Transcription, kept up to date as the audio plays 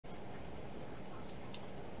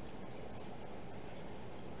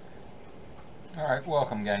Alright,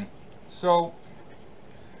 welcome gang. So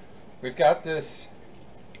we've got this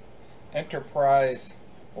enterprise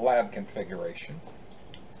lab configuration,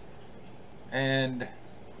 and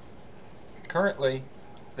currently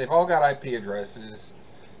they've all got IP addresses,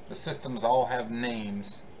 the systems all have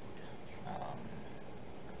names.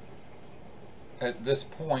 At this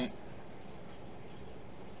point,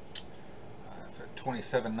 for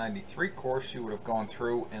 2793 course, you would have gone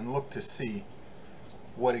through and looked to see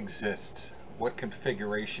what exists, what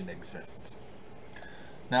configuration exists.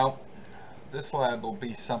 Now, this lab will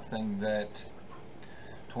be something that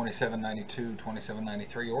 2792,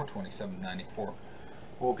 2793, or 2794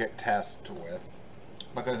 will get tasked with,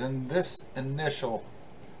 because in this initial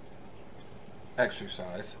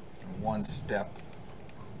exercise, one step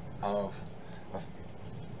of a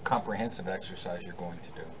comprehensive exercise you're going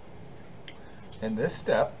to do, in this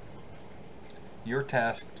step, you're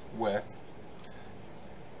tasked with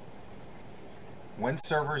when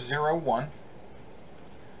server 01,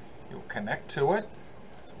 you'll connect to it.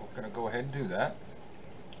 So we're going to go ahead and do that.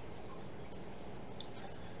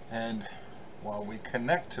 And while we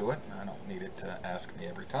connect to it, I don't need it to ask me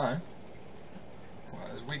every time. Well,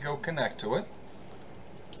 as we go connect to it,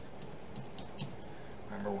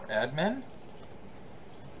 remember we're admin.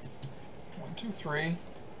 1, 2, 3.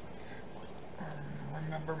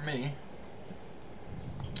 Remember me.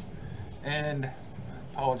 And I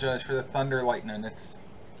apologize for the thunder, lightning. It's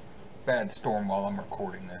bad storm while I'm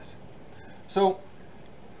recording this. So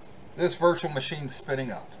this virtual machine's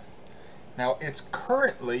spinning up. Now it's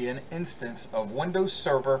currently an instance of Windows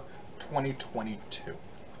Server 2022.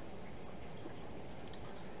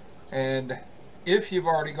 And if you've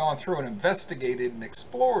already gone through and investigated and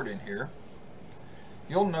explored in here,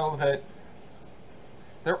 you'll know that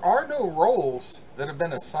there are no roles that have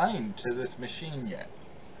been assigned to this machine yet.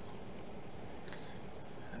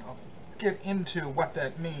 And I'll get into what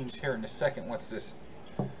that means here in a second once this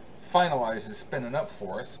finalizes spinning up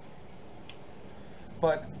for us.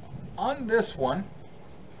 But on this one,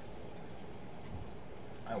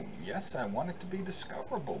 yes, I want it to be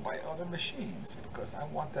discoverable by other machines because I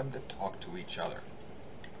want them to talk to each other.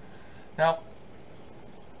 Now,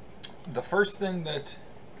 the first thing that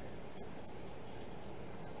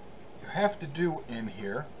you have to do in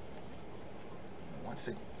here, once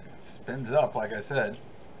it spins up, like I said,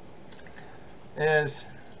 is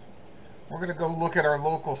we're going to go look at our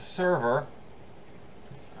local server.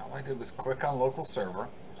 All I did was click on local server.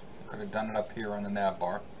 I could have done it up here on the nav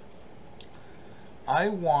bar. I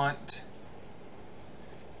want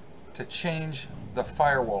to change the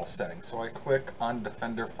firewall setting, so I click on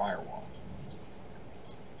Defender Firewall.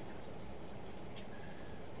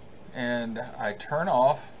 And I turn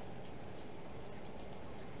off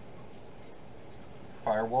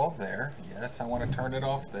firewall there. Yes, I want to turn it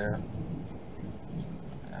off there.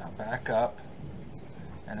 Now back up,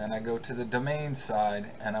 and then I go to the domain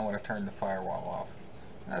side and I want to turn the firewall off.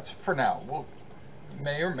 That's for now. We'll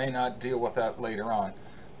may or may not deal with that later on,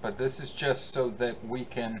 but this is just so that we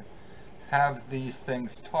can have these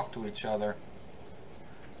things talk to each other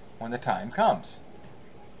when the time comes.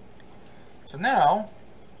 So now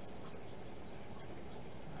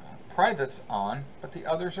private's on, but the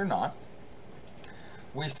others are not.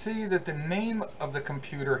 We see that the name of the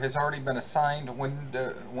computer has already been assigned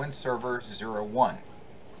when server 01.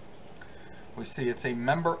 We see it's a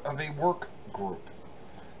member of a work group.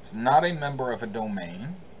 It's not a member of a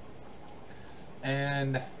domain.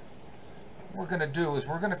 And what we're going to do is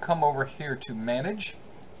we're going to come over here to manage.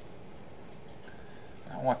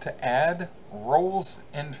 I want to add roles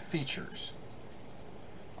and features.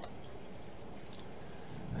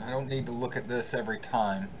 I don't need to look at this every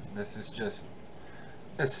time. This is just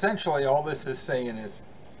essentially all this is saying is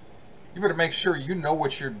you better make sure you know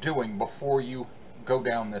what you're doing before you go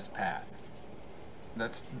down this path.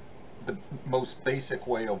 That's the most basic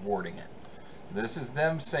way of wording it. This is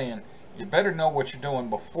them saying you better know what you're doing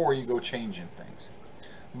before you go changing things,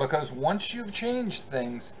 because once you've changed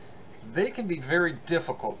things, they can be very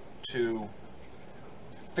difficult to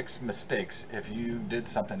fix mistakes if you did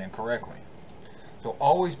something incorrectly. So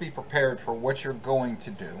always be prepared for what you're going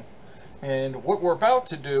to do. And what we're about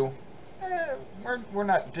to do, we're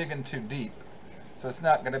not digging too deep, so it's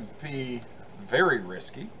not going to be very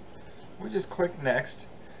risky. We just click next,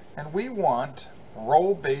 and we want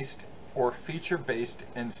role-based or feature-based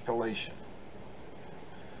installation.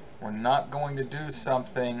 We're not going to do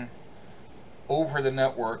something over the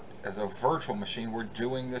network as a virtual machine. We're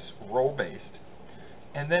doing this role-based.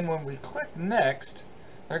 And then when we click next,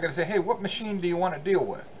 they're going to say, hey, what machine do you want to deal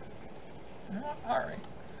with? All right.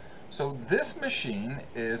 So this machine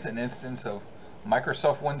is an instance of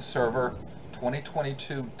Microsoft Windows Server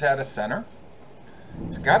 2022 data center.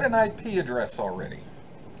 It's got an IP address already.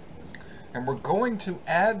 And we're going to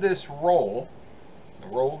add this role, the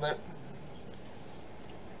role that,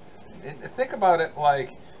 think about it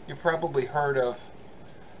like you probably heard of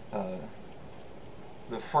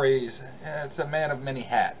the phrase, it's a man of many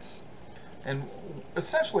hats. And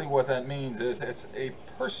essentially what that means is it's a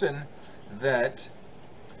person that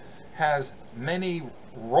has many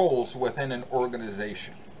roles within an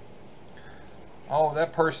organization. Oh,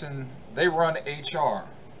 that person, they run HR.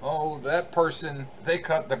 Oh, that person, they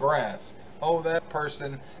cut the grass. Oh, that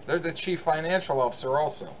person, they're the chief financial officer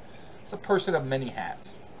also. It's a person of many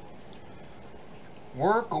hats.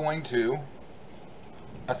 We're going to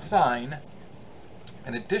assign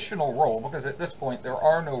an additional role, because at this point there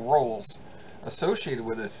are no roles associated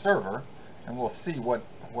with this server, and we'll see what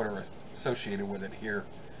are associated with it here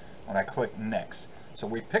when I click next. So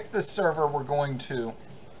we pick the server we're going to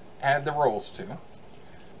add the roles to,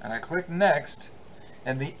 and I click next,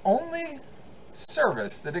 and the only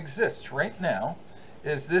service that exists right now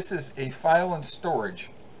is this is a file and storage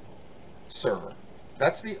server.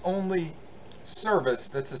 That's the only service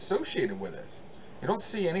that's associated with this. You don't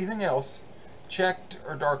see anything else checked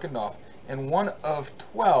or darkened off, and one of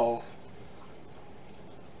 12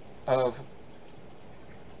 of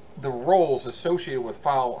the roles associated with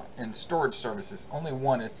file and storage services, only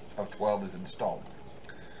one of 12 is installed.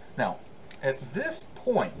 Now, at this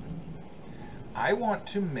point, I want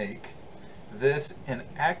to make this an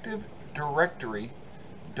Active Directory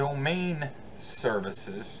domain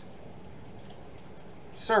services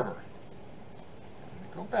server. Let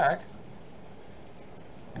me go back.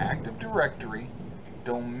 Active Directory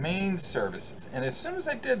domain services. And as soon as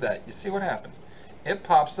I did that, you see what happens. It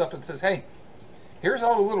pops up and says, hey, here's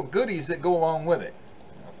all the little goodies that go along with it.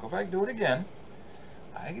 I'll go back and do it again.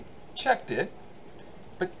 I checked it,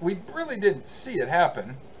 but we really didn't see it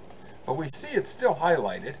happen, but we see it's still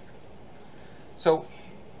highlighted. So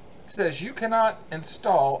it says you cannot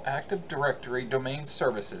install Active Directory domain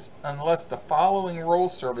services unless the following role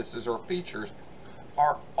services or features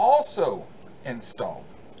are also installed.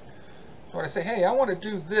 So when I say, hey, I want to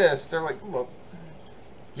do this, they're like, look,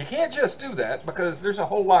 you can't just do that because there's a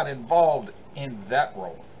whole lot involved in that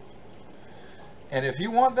role. And if you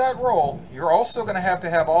want that role, you're also going to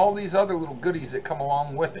have all these other little goodies that come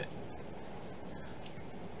along with it.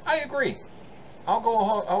 I agree. I'll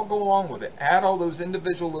go along with it. Add all those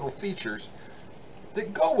individual little features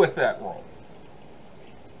that go with that role.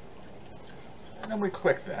 And then we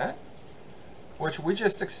click that, which we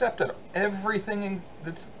just accepted everything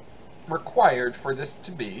that's required for this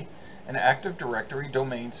to be an Active Directory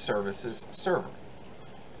domain services server.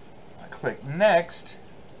 I click next,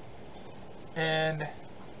 and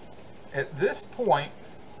at this point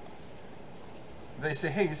they say,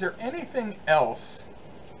 hey, is there anything else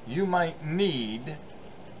you might need?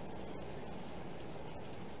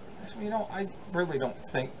 You know, I really don't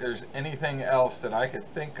think there's anything else that I could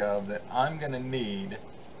think of that I'm going to need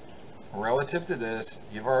relative to this.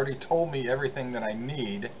 You've already told me everything that I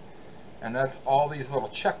need, and that's all these little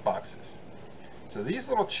check boxes. So these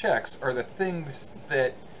little checks are the things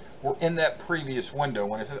that were in that previous window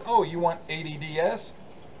when it says, oh, you want ADDS?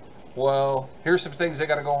 Well, here's some things that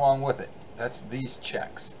got to go along with it. That's these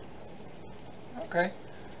checks. Okay.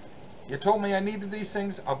 You told me I needed these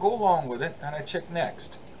things. I'll go along with it, and I check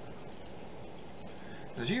next.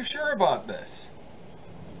 Says, you sure about this?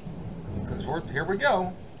 Because here we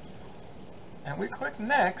go. And we click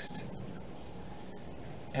next.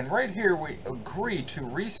 And right here we agree to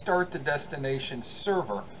restart the destination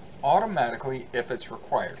server automatically if it's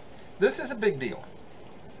required. This is a big deal.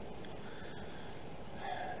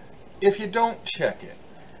 If you don't check it,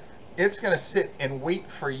 it's going to sit and wait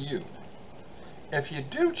for you. If you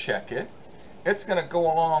do check it, it's going to go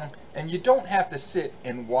along, and you don't have to sit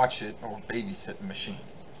and watch it or babysit the machine.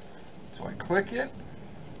 So I click it.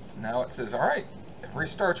 So now it says, all right, if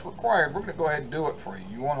restart's required, we're going to go ahead and do it for you.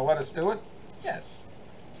 You want to let us do it? Yes.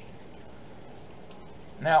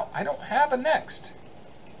 Now, I don't have a next.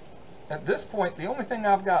 At this point, the only thing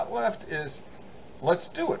I've got left is, let's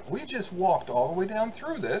do it. We just walked all the way down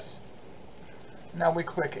through this. Now we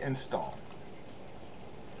click install.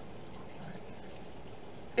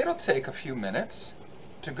 It'll take a few minutes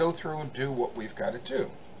to go through and do what we've got to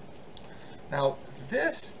do. Now,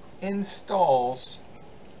 this installs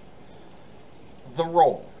the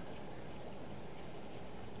role.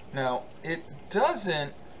 Now, it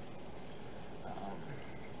doesn't,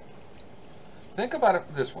 think about it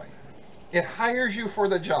this way. It hires you for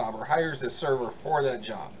the job, or hires the server for that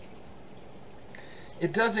job.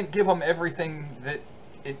 It doesn't give them everything that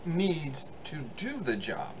it needs to do the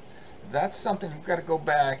job. That's something you've got to go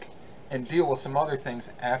back and deal with some other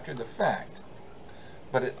things after the fact.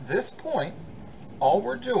 But at this point, all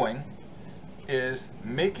we're doing is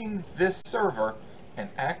making this server an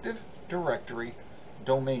Active Directory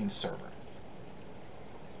domain server.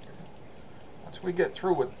 Once we get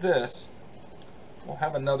through with this, we'll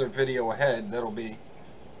have another video ahead that'll be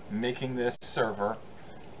making this server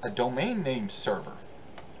a domain name server.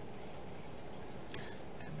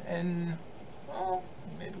 And then, well,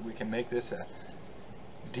 maybe we can make this a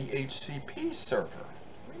DHCP server.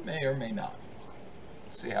 We may or may not.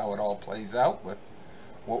 See how it all plays out with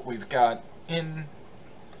what we've got in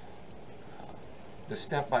the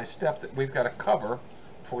step-by-step that we've got to cover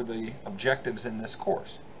for the objectives in this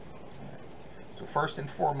course. So first and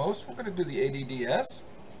foremost, we're going to do the ADDS,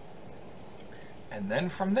 and then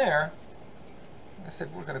from there, like I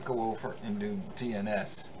said, we're going to go over and do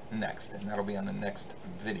DNS next, and that'll be on the next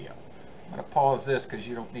video. I'm going to pause this because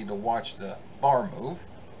you don't need to watch the bar move,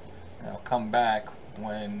 and I'll come back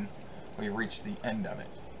when we reach the end of it.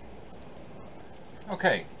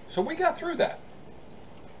 Okay, so we got through that.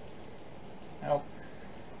 Now,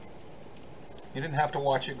 you didn't have to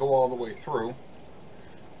watch it go all the way through,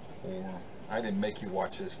 or I didn't make you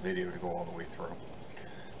watch this video to go all the way through.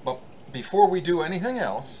 But before we do anything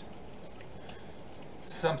else,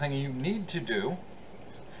 something you need to do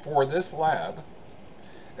for this lab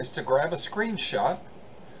is to grab a screenshot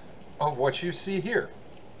of what you see here.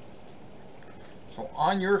 So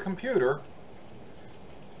on your computer,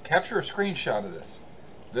 capture a screenshot of this.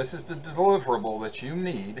 This is the deliverable that you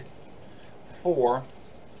need for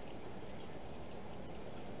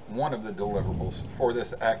one of the deliverables for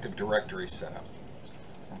this Active Directory setup.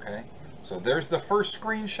 Okay, so there's the first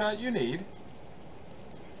screenshot you need.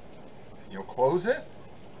 You'll close it,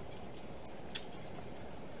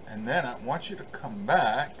 and then I want you to come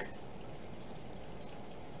back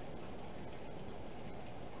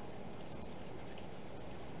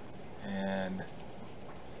and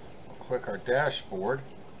we'll click our dashboard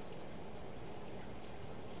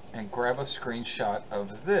and grab a screenshot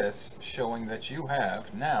of this showing that you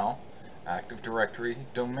have now Active Directory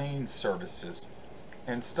domain services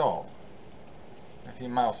installed. If you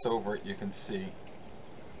mouse over it, you can see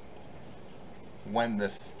when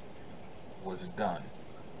this was done.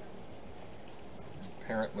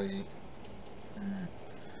 Apparently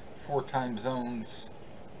 4 time zones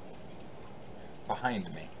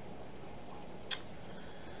behind me.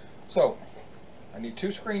 So I need 2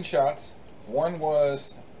 screenshots. One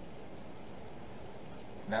was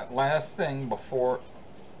that last thing before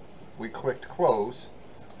we clicked close,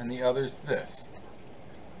 and the other's this.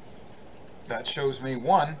 That shows me,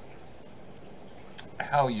 one,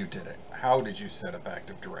 how you did it. How did you set up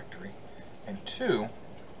Active Directory? And 2,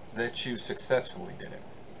 that you successfully did it.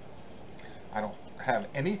 I don't have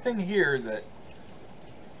anything here that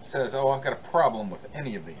says, oh, I've got a problem with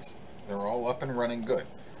any of these. They're all up and running good.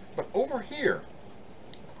 But over here,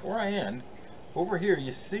 before I end, over here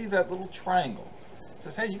you see that little triangle. It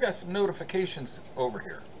says, hey, you got some notifications over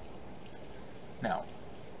here. Now,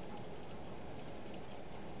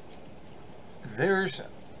 there's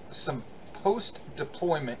some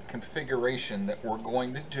post-deployment configuration that we're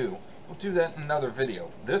going to do. We'll do that in another video.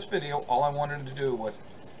 This video, all I wanted to do was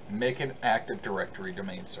make an Active Directory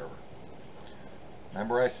domain server.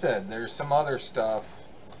 Remember I said there's some other stuff.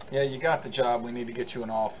 Yeah, you got the job. We need to get you an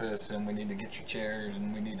office, and we need to get you chairs,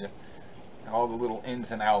 and we need to all the little ins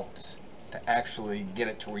and outs to actually get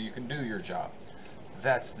it to where you can do your job.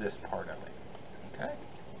 That's this part of it. Okay?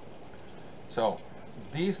 So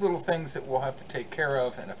these little things that we'll have to take care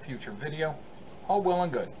of in a future video, all well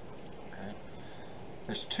and good. Okay?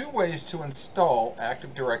 There's 2 ways to install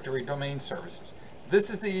Active Directory domain services. This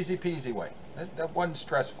is the easy peasy way. That wasn't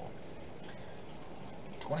stressful.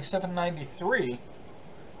 2793, you're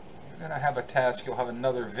going to have a task. You'll have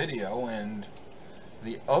another video, and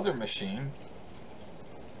the other machine,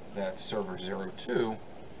 that's Server02,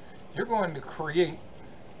 you're going to create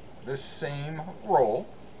this same role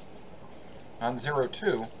on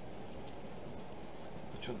 02,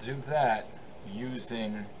 but you'll do that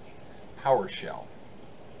using PowerShell.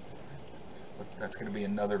 But that's going to be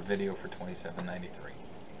another video for 2793.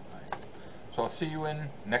 All right. So I'll see you in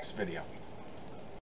next video.